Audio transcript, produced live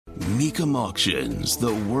Mecum Auctions,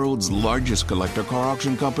 the world's largest collector car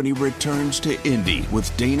auction company, returns to Indy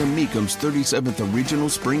with Dana Mecum's 37th Original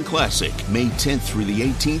Spring Classic, May 10th through the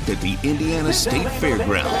 18th at the Indiana State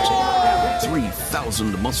Fairgrounds.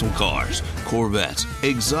 3,000 muscle cars, Corvettes,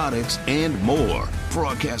 exotics, and more.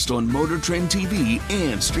 Broadcast on Motor Trend TV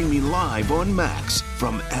and streaming live on Max.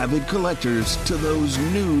 From avid collectors to those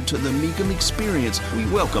new to the Mecum experience, we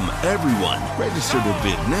welcome everyone. Register to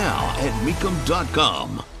bid now at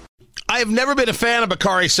Mecum.com. I have never been a fan of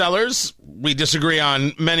Bakari Sellers. We disagree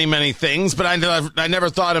on many, many things, but I never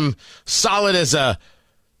thought him solid as a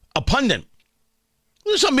pundit.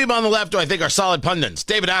 There's some people on the left who I think are solid pundits.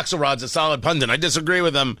 David Axelrod's a solid pundit. I disagree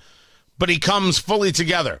with him, but he comes fully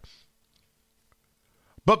together.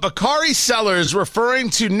 But Bakari Sellers referring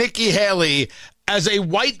to Nikki Haley as a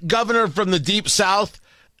white governor from the Deep South,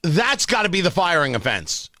 that's got to be the firing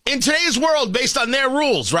offense. In today's world, based on their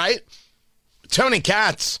rules, right? Tony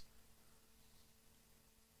Katz.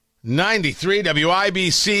 93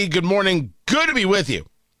 WIBC. Good morning. Good to be with you.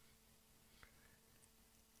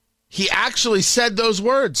 He actually said those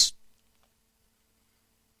words.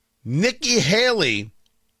 Nikki Haley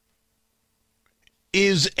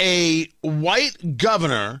is a white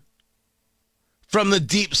governor from the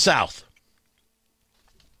Deep South.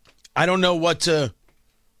 I don't know what to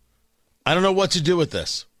do with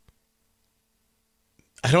this.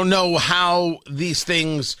 I don't know how these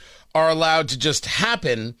things are allowed to just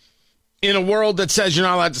happen in a world that says you're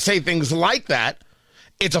not allowed to say things like that.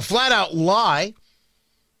 It's a flat out lie.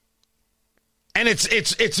 And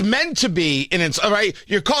it's meant to be, and it's all right.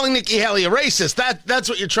 You're calling Nikki Haley a racist. That's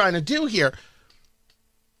what you're trying to do here.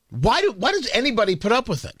 Why does anybody put up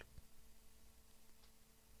with it?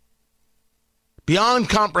 Beyond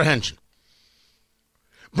comprehension.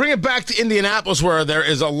 Bring it back to Indianapolis, where there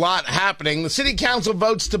is a lot happening. The city council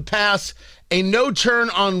votes to pass a no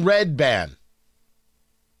turn on red ban,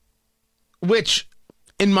 which,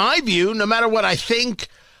 in my view, no matter what I think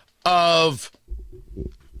of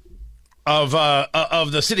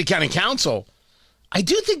the city county council, I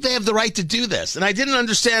do think they have the right to do this. And I didn't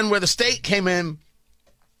understand where the state came in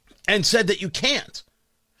and said that you can't.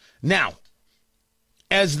 Now,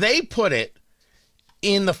 as they put it,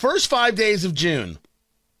 in the first 5 days of June,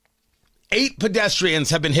 8 pedestrians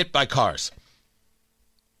have been hit by cars.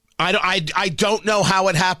 I don't know how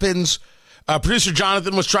it happens. Producer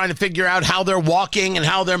Jonathan was trying to figure out how they're walking and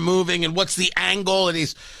how they're moving and what's the angle. And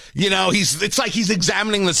it's like he's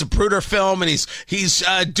examining the Zapruder film and he's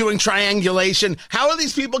doing triangulation. How are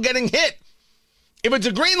these people getting hit? If it's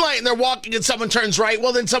a green light and they're walking and someone turns right,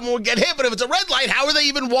 well, then someone would get hit. But if it's a red light, how are they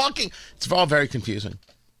even walking? It's all very confusing.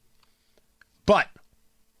 But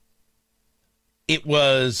it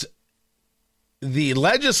was the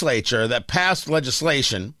legislature that passed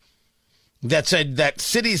legislation that said that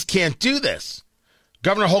cities can't do this.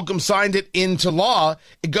 Governor Holcomb signed it into law.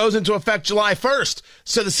 It goes into effect July 1st.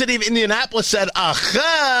 So the city of Indianapolis said,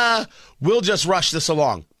 aha, we'll just rush this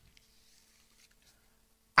along.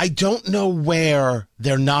 I don't know where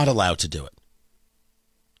they're not allowed to do it.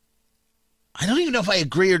 I don't even know if I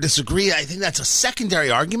agree or disagree. I think that's a secondary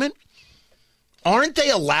argument. Aren't they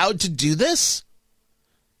allowed to do this?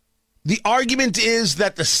 The argument is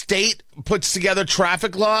that the state puts together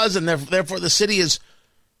traffic laws and therefore the city is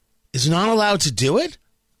not allowed to do it?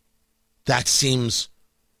 That seems...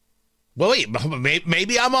 Well, wait,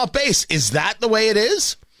 maybe I'm off base. Is that the way it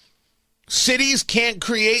is? Cities can't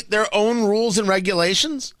create their own rules and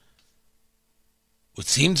regulations? It would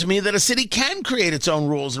seem to me that a city can create its own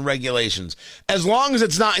rules and regulations as long as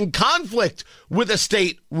it's not in conflict with a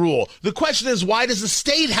state rule. The question is, why does the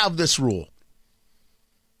state have this rule?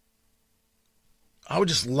 I would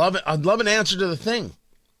just love it. I'd love an answer to the thing.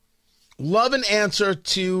 Love an answer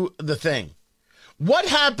to the thing. What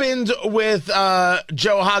happened with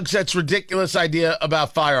Joe Hogsett's ridiculous idea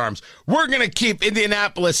about firearms? We're going to keep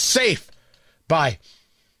Indianapolis safe by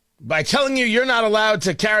telling you you're not allowed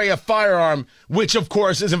to carry a firearm, which, of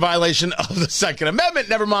course, is in violation of the Second Amendment,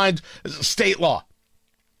 never mind state law.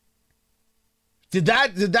 Did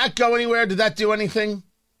that go anywhere? Did that do anything?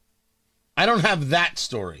 I don't have that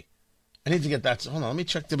story. I need to get that. Hold on, let me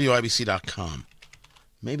check WIBC.com.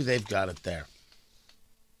 Maybe they've got it there.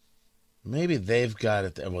 Maybe they've got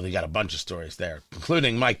it there. Well, they got a bunch of stories there,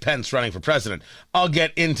 including Mike Pence running for president. I'll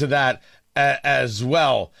get into that as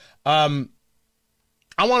well. I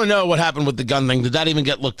want to know what happened with the gun thing. Did that even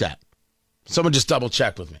get looked at? Someone just double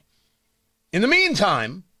check with me. In the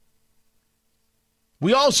meantime,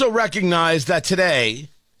 we also recognize that today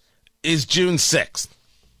is June 6th.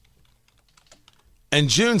 And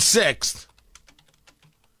June 6th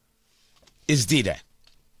is D-Day.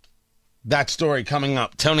 That story coming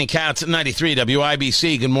up. Tony Katz at 93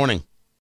 WIBC. Good morning.